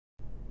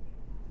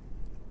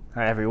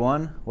Hi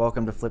everyone,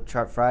 welcome to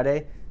Flipchart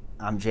Friday.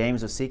 I'm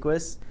James with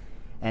Sequus,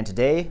 and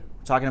today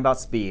we're talking about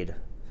speed.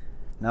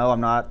 No,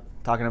 I'm not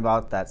talking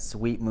about that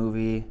sweet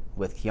movie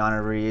with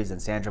Keanu Reeves and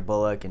Sandra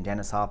Bullock and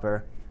Dennis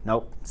Hopper.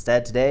 Nope,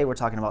 instead today we're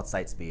talking about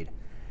site speed.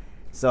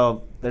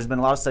 So there's been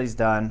a lot of studies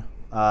done,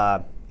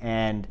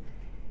 and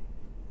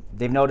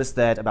they've noticed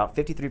that about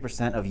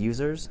 53% of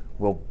users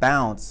will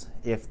bounce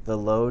if the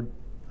load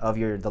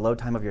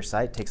time of your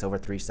site takes over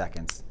 3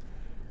 seconds.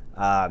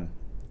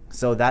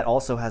 So that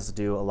also has to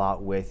do a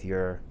lot with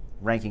your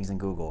rankings in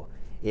Google.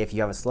 If you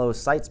have a slow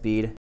site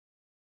speed,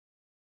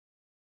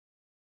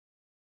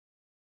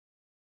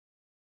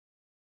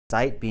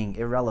 site being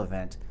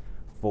irrelevant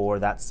for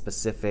that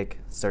specific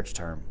search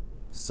term.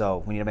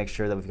 So we need to make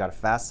sure that we've got a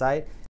fast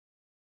site,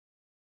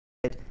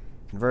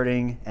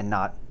 converting and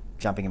not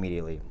jumping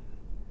immediately.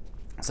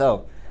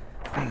 So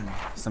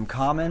some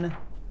common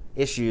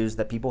issues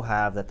that people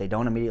have that they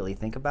don't immediately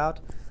think about.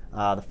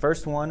 The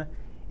first one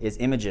is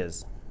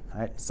images.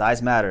 Right?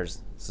 Size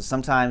matters. So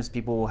sometimes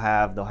people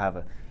they'll have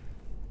a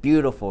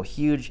beautiful,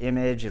 huge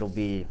image. It'll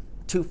be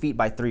 2 feet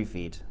by 3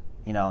 feet,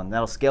 and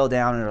that'll scale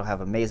down and it'll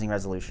have amazing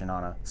resolution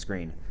on a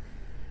screen.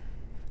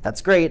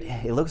 That's great.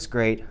 It looks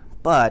great,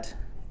 but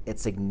it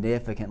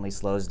significantly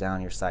slows down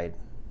your site.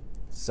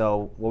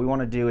 So what we want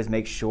to do is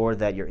make sure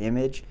that your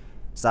image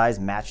size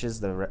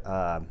matches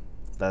the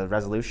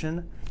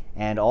resolution,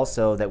 and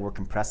also that we're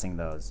compressing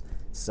those.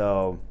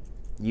 So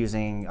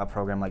using a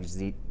program like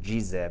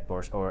gzip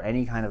or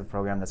any kind of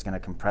program that's going to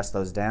compress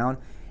those down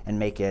and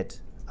make it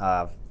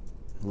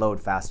load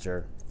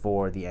faster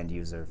for the end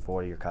user,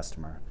 for your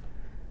customer.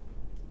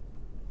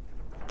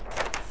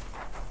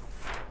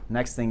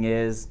 Next thing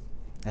is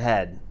a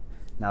head.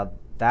 Now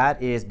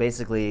that is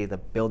basically the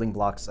building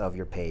blocks of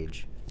your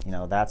page.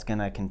 That's going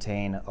to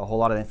contain a whole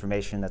lot of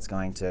information that's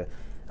going to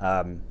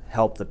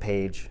help the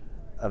page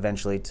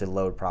eventually to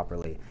load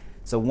properly.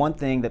 So one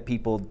thing that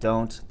people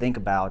don't think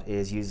about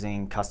is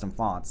using custom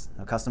fonts.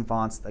 Now, custom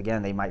fonts,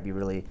 again, they might be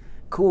really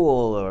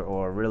cool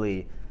or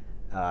really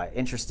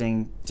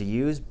interesting to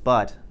use,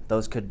 but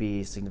those could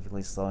be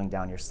significantly slowing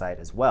down your site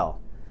as well.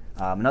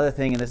 Another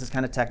thing, and this is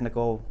kind of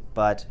technical,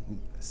 but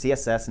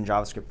CSS and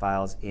JavaScript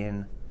files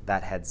in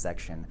that head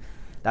section.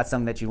 That's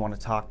something that you want to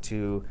talk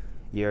to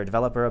your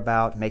developer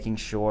about, making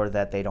sure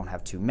that they don't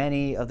have too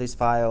many of these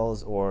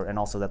files, and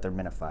also that they're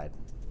minified.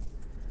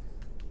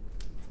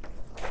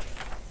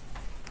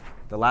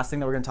 The last thing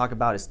that we're going to talk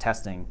about is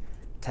testing.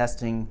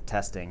 Testing,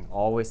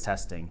 always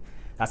testing.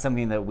 That's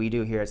something that we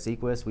do here at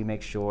Sequus. We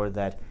make sure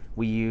that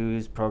we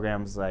use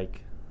programs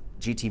like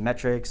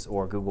GTmetrix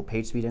or Google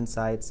PageSpeed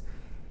Insights.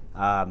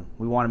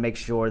 We want to make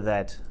sure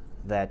that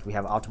we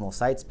have optimal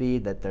site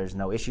speed, that there's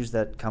no issues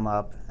that come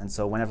up. And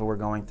so whenever we're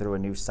going through a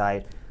new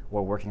site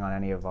or working on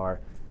any of our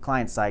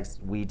client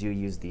sites, we do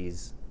use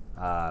these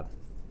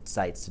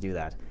sites to do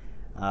that.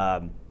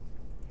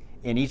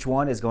 And each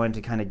one is going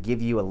to kind of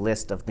give you a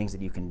list of things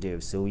that you can do.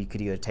 So you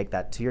could either take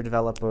that to your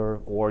developer,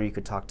 or you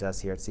could talk to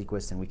us here at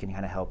Sequus, and we can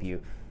kind of help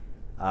you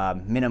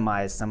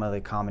minimize some of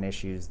the common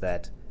issues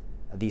that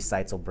these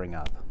sites will bring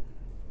up.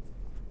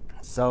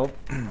 So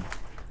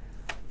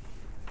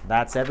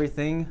that's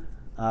everything.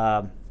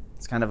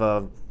 It's kind of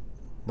a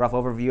rough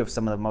overview of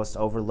some of the most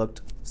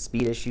overlooked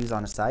speed issues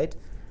on a site.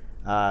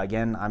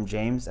 Again, I'm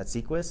James at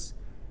Sequus,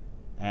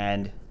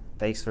 and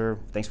thanks for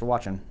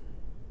watching.